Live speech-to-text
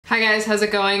Hi guys, how's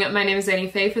it going? My name is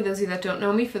Anife. For those of you that don't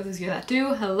know me, for those of you that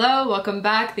do, hello, welcome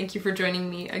back. Thank you for joining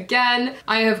me again.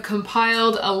 I have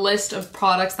compiled a list of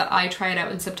products that I tried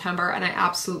out in September and I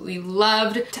absolutely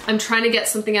loved. I'm trying to get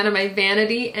something out of my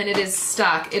vanity and it is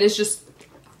stuck. It is just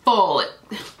full.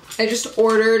 I just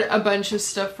ordered a bunch of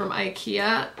stuff from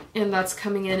IKEA and that's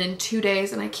coming in 2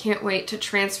 days and I can't wait to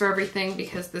transfer everything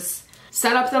because this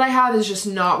setup that I have is just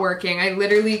not working. I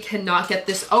literally cannot get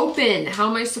this open. How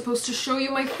am I supposed to show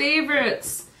you my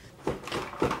favorites?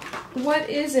 What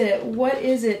is it? What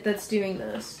is it that's doing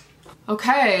this?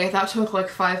 Okay, that took like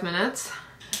 5 minutes.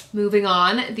 Moving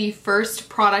on, the first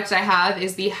product I have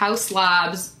is the HAUS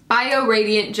Labs Bio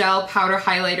Radiant Gel Powder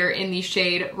Highlighter in the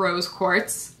shade Rose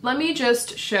Quartz. Let me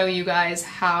just show you guys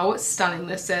how stunning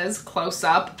this is close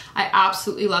up. I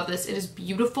absolutely love this. It is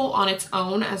beautiful on its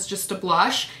own as just a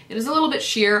blush. It is a little bit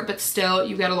sheer, but still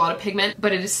you get a lot of pigment,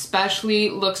 but it especially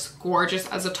looks gorgeous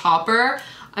as a topper.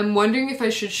 I'm wondering if I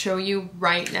should show you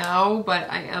right now, but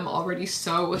I am already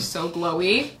so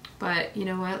glowy. But you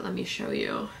know what? Let me show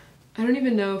you. I don't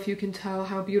even know if you can tell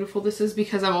how beautiful this is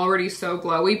because I'm already so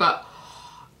glowy, but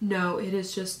no, it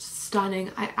is just stunning.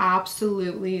 I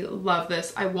absolutely love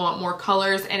this. I want more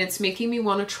colors and it's making me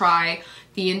want to try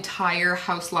the entire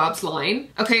HAUS Labs line.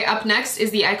 Okay, up next is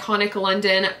the iconic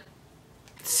London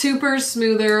Super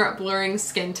Smoother Blurring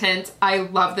Skin Tint. I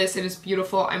love this. It is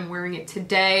beautiful. I'm wearing it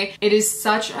today. It is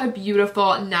such a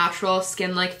beautiful, natural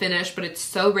skin-like finish, but it's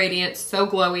so radiant, so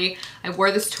glowy. I wore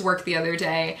this to work the other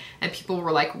day and people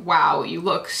were like, wow, you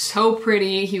look so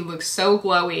pretty. You look so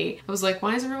glowy. I was like,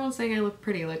 why is everyone saying I look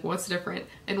pretty? Like, what's different?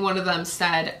 And one of them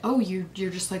said, oh, you're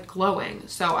just like glowing.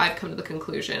 So I've come to the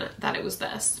conclusion that it was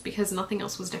this because nothing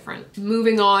else was different.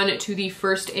 Moving on to the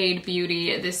First Aid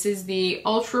Beauty. This is the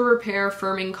Ultra Repair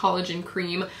Firming Collagen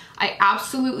Cream. I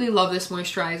absolutely love this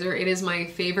moisturizer. It is my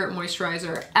favorite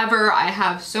moisturizer ever. I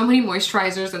have so many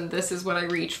moisturizers and this is what I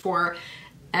reach for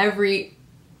every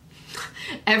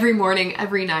morning,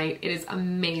 every night. It is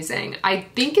amazing. I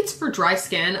think it's for dry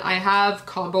skin. I have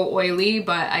combo oily,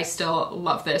 but I still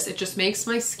love this. It just makes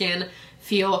my skin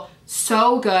feel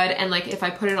so good, and like if I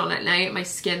put it on at night, my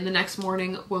skin the next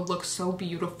morning will look so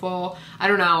beautiful. I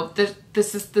don't know,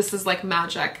 this is like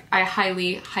magic. I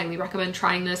highly recommend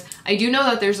trying this. I do know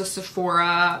that there's a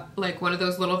Sephora, like one of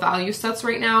those little value sets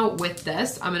right now with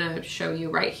this. I'm gonna show you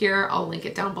right here. I'll link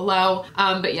it down below.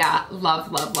 But yeah,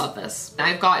 love this.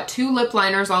 I've got 2 lip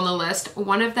liners on the list.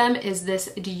 One of them is this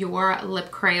DIOR lip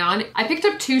crayon. I picked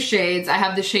up 2 shades. I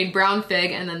have the shade Brown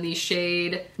Fig and then the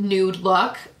shade Nude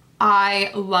Look. I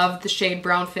love the shade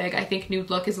Brown Fig. I think Nude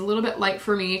Look is a little bit light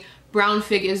for me. Brown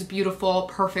Fig is beautiful,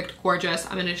 perfect, gorgeous.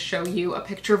 I'm gonna show you a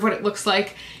picture of what it looks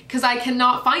like because I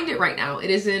cannot find it right now. It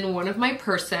is in one of my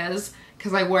purses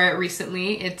because I wore it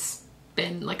recently. It's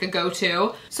been like a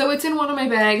go-to. So it's in one of my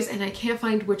bags and I can't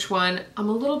find which one. I'm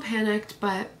a little panicked,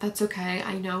 but that's okay.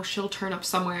 I know she'll turn up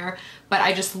somewhere, but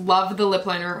I just love the lip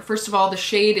liner. First of all, the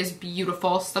shade is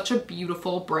beautiful, such a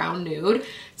beautiful brown nude.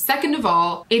 Second of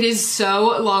all, it is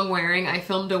so long wearing. I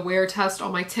filmed a wear test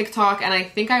on my TikTok and I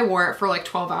think I wore it for like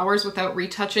 12 hours without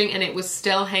retouching and it was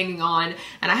still hanging on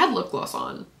and I had lip gloss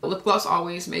on. Lip gloss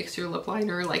always makes your lip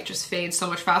liner like just fade so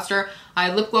much faster. I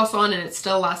had lip gloss on and it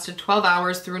still lasted 12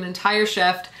 hours through an entire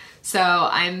shift. So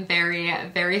I'm very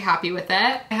happy with it.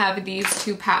 I have these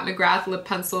 2 Pat McGrath lip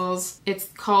pencils. It's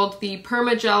called the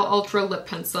Permagel Ultra Lip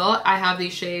Pencil. I have the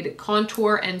shade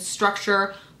Contour and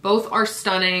Structure. Both are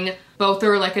stunning. Both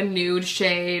are like a nude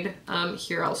shade.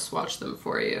 Here, I'll swatch them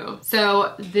for you.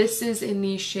 So this is in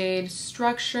the shade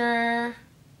Structure.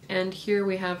 And here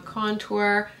we have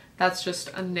Contour. That's just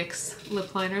a NYX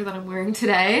lip liner that I'm wearing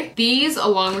today. These,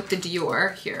 along with the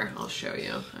DIOR, here, I'll show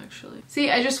you, actually. See,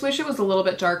 I just wish it was a little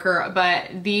bit darker,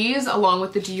 but these, along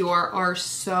with the DIOR, are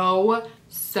so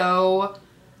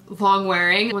long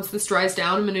wearing. Once this dries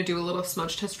down, I'm gonna do a little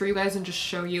smudge test for you guys and just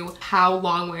show you how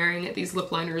long wearing these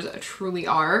lip liners truly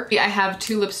are. I have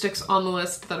 2 lipsticks on the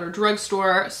list that are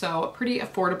drugstore, so pretty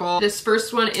affordable. This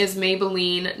first one is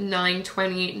Maybelline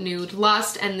 920 Nude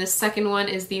Lust, and this second one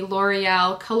is the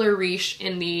L'Oreal Color Riche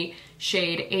in the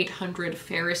shade 800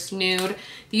 Ferris Nude.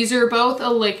 These are both a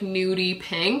like nudie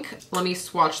pink. Let me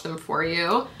swatch them for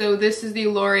you. So this is the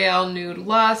L'Oreal Nude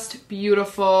Lust.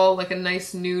 Beautiful, like a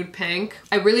nice nude pink.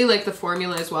 I really like the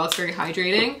formula as well. It's very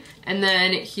hydrating. And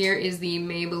then here is the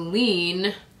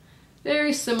Maybelline.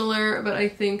 Very similar, but I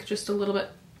think just a little bit,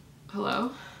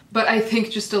 but I think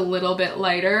just a little bit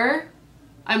lighter.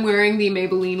 I'm wearing the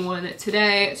Maybelline one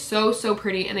today. So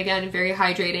pretty, and again, very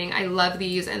hydrating. I love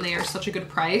these and they are such a good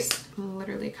price. I'm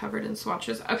literally covered in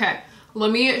swatches. Okay, let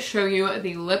me show you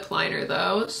the lip liner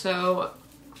though. So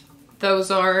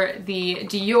Those are the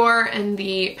DIOR and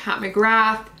the Pat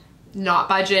McGrath, not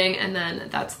budging, and then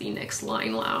that's the NYX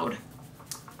Line Loud.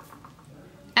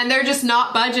 And they're just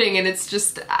not budging, and it's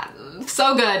just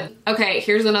so good. Okay,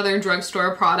 here's another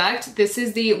drugstore product. This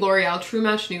is the L'Oreal True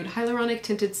Match Nude Hyaluronic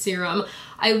Tinted Serum.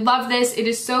 I love this. It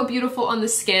is so beautiful on the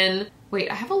skin. Wait,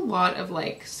 I have a lot of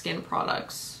like skin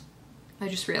products. I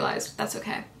just realized. That's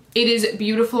okay. It is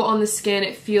beautiful on the skin.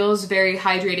 It feels very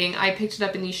hydrating. I picked it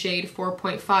up in the shade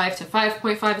 4.5 to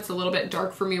 5.5. It's a little bit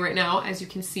dark for me right now, as you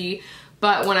can see.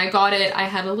 But when I got it, I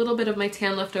had a little bit of my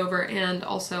tan left over, and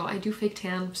also I do fake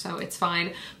tan, so it's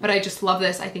fine. But I just love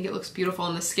this. I think it looks beautiful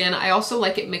on the skin. I also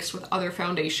like it mixed with other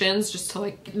foundations just to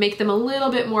like make them a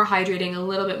little bit more hydrating, a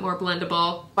little bit more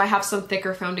blendable. I have some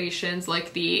thicker foundations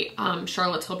like the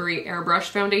Charlotte Tilbury Airbrush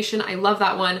foundation. I love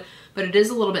that one, but it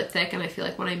is a little bit thick, and I feel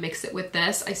like when I mix it with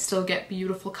this, I still get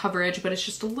beautiful coverage, but it's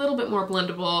just a little bit more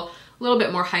blendable, a little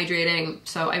bit more hydrating.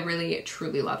 So I really,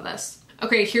 truly love this.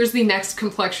 Okay, here's the next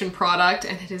complexion product,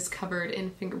 and it is covered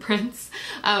in fingerprints.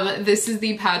 This is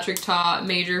the Patrick Ta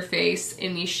Major Face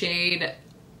in the shade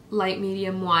Light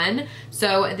Medium 1.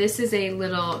 So this is a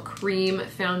little cream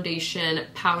foundation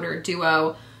powder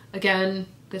duo. Again,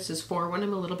 this is for when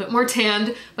I'm a little bit more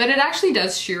tanned, but it actually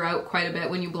does sheer out quite a bit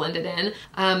when you blend it in.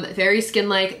 Very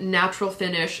skin-like, natural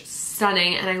finish,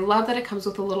 stunning, and I love that it comes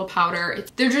with a little powder.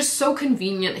 They're just so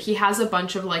convenient. He has a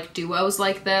bunch of like duos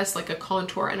like this, like a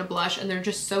contour and a blush, and they're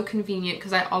just so convenient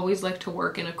because I always like to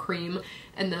work in a cream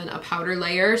and then a powder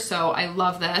layer, so I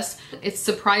love this. It's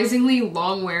surprisingly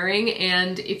long wearing,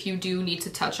 and if you do need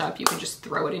to touch up, you can just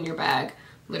throw it in your bag.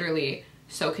 Literally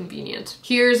so convenient.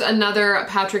 Here's another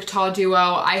Patrick Ta duo.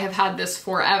 I have had this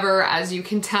forever, as you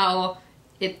can tell.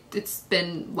 It's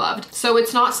been loved. So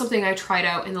it's not something I tried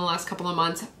out in the last couple of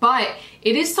months, but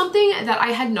it is something that I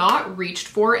had not reached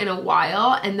for in a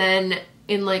while, and then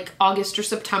in like August or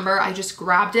September, I just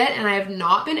grabbed it, and I have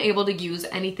not been able to use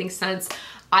anything since.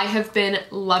 I have been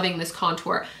loving this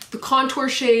contour. The contour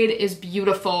shade is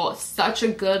beautiful, such a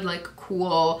good like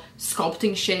cool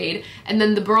sculpting shade, and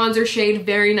then the bronzer shade,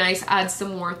 very nice, adds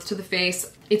some warmth to the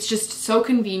face. It's just so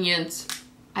convenient.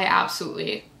 I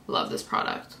absolutely love this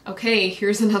product. Okay,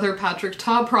 here's another Patrick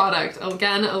Ta product.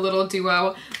 Again, a little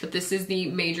duo, but this is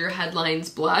the Major Headlines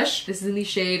blush. This is in the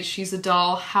shade She's a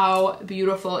Doll. How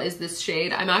beautiful is this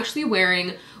shade? I'm actually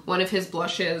wearing one of his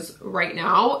blushes right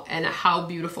now, and how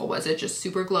beautiful was it? Just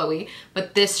super glowy.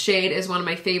 But this shade is one of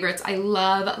my favorites. I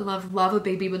love, love, love a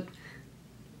baby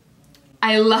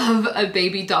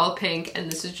doll pink,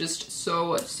 and this is just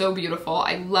so beautiful.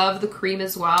 I love the cream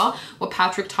as well. What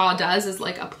Patrick Ta does is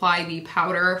like apply the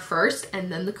powder first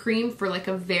and then the cream for like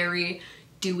a very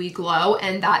dewy glow,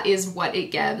 and that is what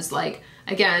it gives. Like,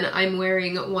 again, I'm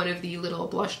wearing one of the little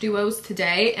blush duos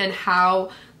today, and how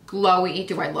glowy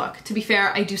do I look? To be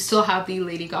fair, I do still have the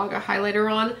Lady Gaga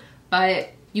highlighter on,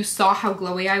 but you saw how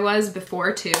glowy I was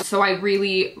before too. So I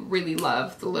really, really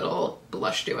love the little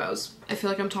blush duos. I feel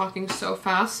like I'm talking so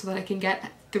fast so that I can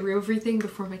get through everything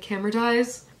before my camera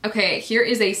dies. Okay, here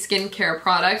is a skincare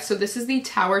product. So this is the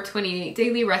Tower 28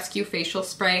 Daily Rescue Facial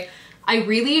Spray. I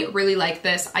really, really like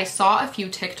this. I saw a few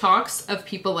TikToks of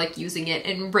people like using it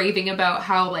and raving about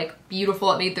how like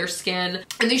beautiful it made their skin.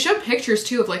 And they showed pictures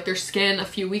too of like their skin a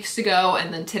few weeks ago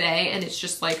and then today, and it's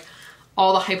just like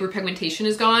all the hyperpigmentation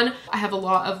is gone. I have a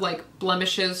lot of like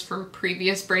blemishes from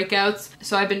previous breakouts,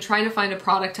 so I've been trying to find a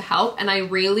product to help, and I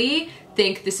really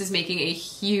think this is making a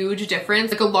huge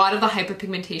difference. Like, a lot of the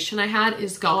hyperpigmentation I had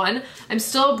is gone. I'm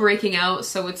still breaking out,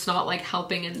 so it's not like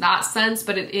helping in that sense,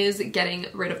 but it is getting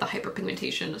rid of the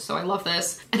hyperpigmentation, so I love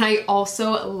this. And I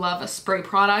also love a spray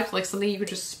product, like something you could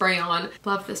just spray on.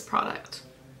 Love this product.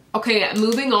 Okay,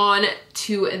 moving on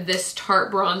to this Tarte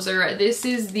bronzer. This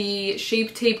is the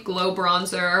Shape Tape Glow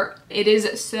Bronzer. It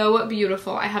is so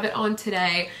beautiful. I have it on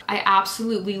today. I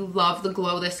absolutely love the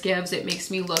glow this gives. It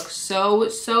makes me look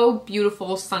so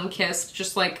beautiful, sun-kissed,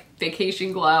 just like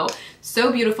vacation glow.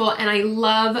 So beautiful, and I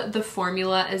love the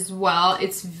formula as well.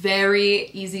 It's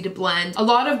very easy to blend. A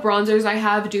lot of bronzers I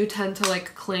have do tend to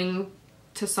like cling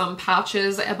to some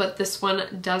patches, but this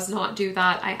one does not do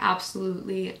that. I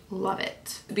absolutely love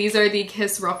it. These are the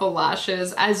Kiss Ruffle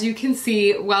lashes. As you can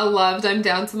see, well loved. I'm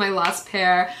down to my last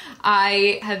pair.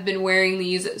 I have been wearing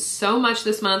these so much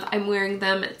this month. I'm wearing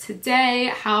them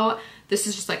today. How This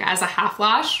is just like as a half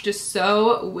lash, just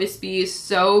so wispy,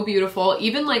 so beautiful.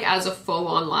 Even like as a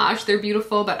full-on lash, they're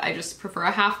beautiful, but I just prefer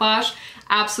a half lash.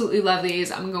 Absolutely love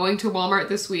these. I'm going to Walmart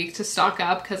this week to stock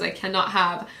up because I cannot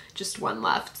have just one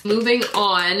left. Moving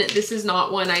on, this is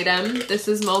not one item, this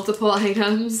is multiple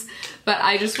items, but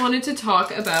I just wanted to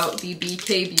talk about the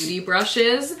BK Beauty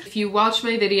brushes. If you watch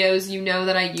my videos, you know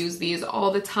that I use these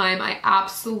all the time. I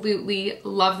absolutely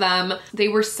love them. They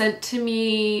were sent to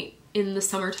me in the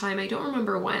summertime, I don't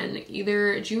remember when,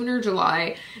 either June or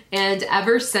July, and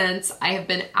ever since I have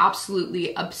been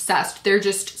absolutely obsessed. They're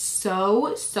just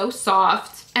so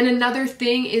soft. And another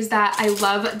thing is that I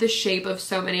love the shape of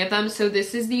so many of them. So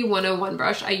this is the 101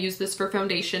 brush. I use this for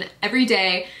foundation every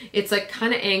day. It's like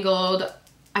kind of angled.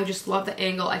 I just love the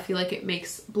angle. I feel like it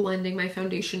makes blending my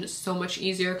foundation so much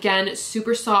easier. Again,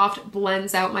 super soft,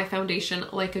 blends out my foundation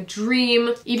like a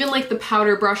dream. Even like the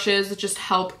powder brushes just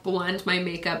help blend my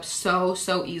makeup so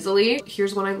easily.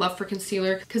 Here's one I love for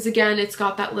concealer because again, it's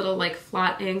got that little like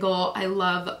flat angle. I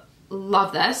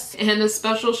love this. And a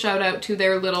special shout out to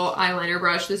their little eyeliner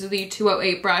brush. This is the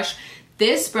 208 brush.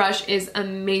 This brush is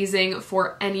amazing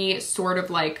for any sort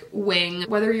of like wing,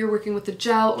 whether you're working with a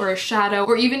gel or a shadow,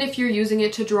 or even if you're using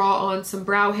it to draw on some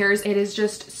brow hairs. It is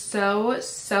just so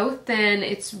thin.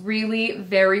 It's really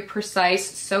very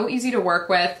precise, so easy to work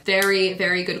with.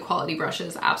 Very good quality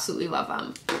brushes. Absolutely love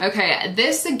them. Okay,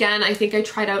 this again, I think I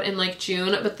tried out in like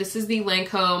June, but this is the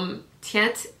Lancome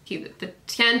TINT, the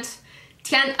TINT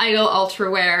Idol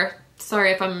Ultra Wear. Sorry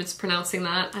if I'm mispronouncing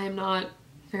that. I am not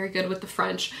very good with the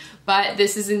French, but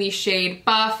this is in the shade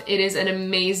Buff. It is an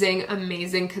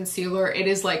amazing concealer. It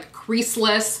is like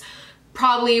creaseless,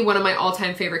 probably one of my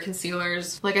all-time favorite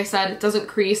concealers. Like I said, it doesn't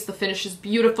crease, the finish is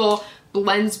beautiful,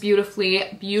 blends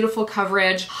beautifully, beautiful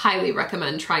coverage. Highly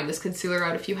recommend trying this concealer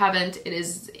out if you haven't. It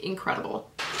is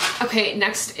incredible. Okay,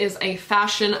 next is a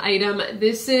fashion item.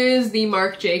 This is the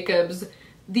Marc Jacobs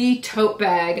the tote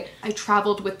bag. I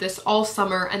traveled with this all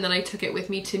summer and then I took it with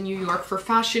me to New York for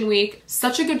Fashion Week.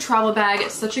 Such a good travel bag,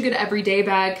 such a good everyday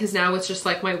bag because now it's just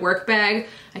like my work bag.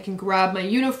 I can grab my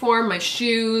uniform, my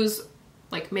shoes,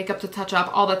 like makeup to touch up,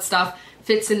 all that stuff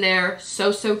fits in there.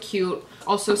 So cute.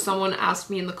 Also, someone asked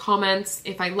me in the comments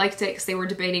if I liked it because they were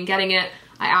debating getting it.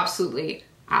 I absolutely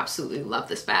love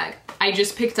this bag. I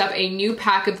just picked up a new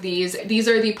pack of these. These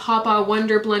are the Papa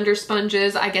Wonder Blender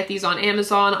sponges. I get these on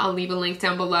Amazon. I'll leave a link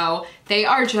down below. They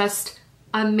are just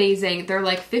amazing. They're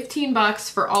like 15 bucks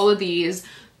for all of these.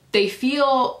 They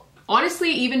feel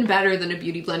honestly even better than a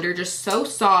beauty blender, just so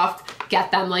soft.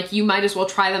 Get them, like you might as well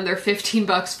try them. They're 15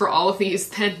 bucks for all of these,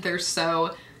 then they're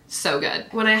so good.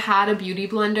 When I had a beauty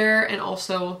blender and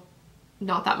also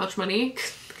not that much money,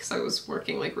 because I was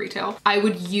working like retail, I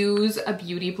would use a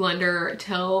beauty blender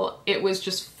till it was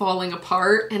just falling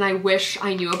apart, and I wish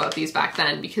I knew about these back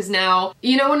then, because now,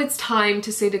 you know, when it's time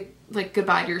to say like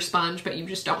goodbye to your sponge, but you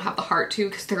just don't have the heart to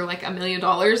because they're like $1 million,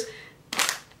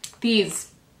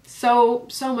 these, so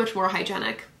much more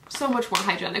hygienic. So much more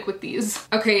hygienic with these.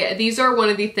 Okay, these are one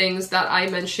of the things that I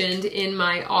mentioned in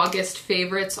my August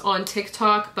favorites on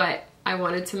TikTok, but I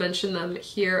wanted to mention them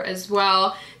here as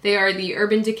well. They are the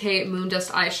Urban Decay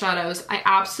Moondust eyeshadows. I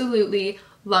absolutely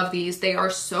love these. They are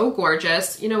so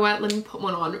gorgeous. You know what? Let me put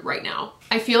one on right now.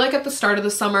 I feel like at the start of the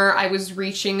summer, I was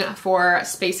reaching for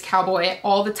Space Cowboy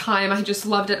all the time. I just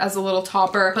loved it as a little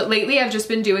topper. But lately I've just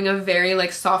been doing a very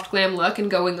like soft glam look and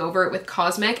going over it with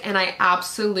Cosmic, and I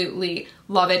absolutely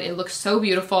love it. It looks so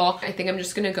beautiful. I think I'm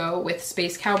just gonna go with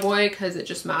Space Cowboy because it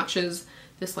just matches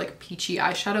this like peachy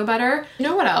eyeshadow better. You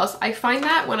know what else? I find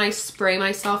that when I spray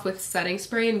myself with setting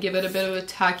spray and give it a bit of a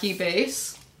tacky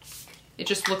base, it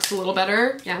just looks a little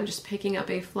better. Yeah, I'm just picking up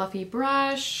a fluffy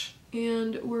brush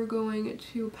and we're going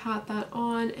to pat that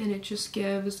on, and it just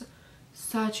gives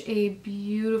such a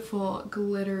beautiful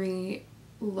glittery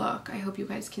look. I hope you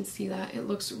guys can see that. It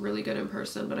looks really good in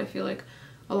person, but I feel like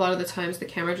a lot of the times the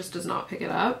camera just does not pick it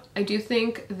up. I do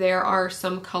think there are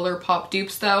some ColourPop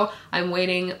dupes though. I'm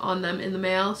waiting on them in the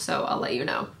mail, so I'll let you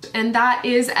know. And that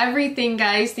is everything,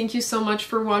 guys. Thank you so much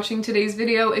for watching today's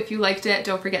video. If you liked it,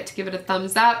 don't forget to give it a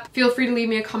thumbs up. Feel free to leave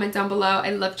me a comment down below.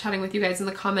 I love chatting with you guys in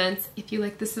the comments. If you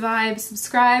like this vibe,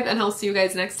 subscribe, and I'll see you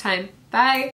guys next time. Bye!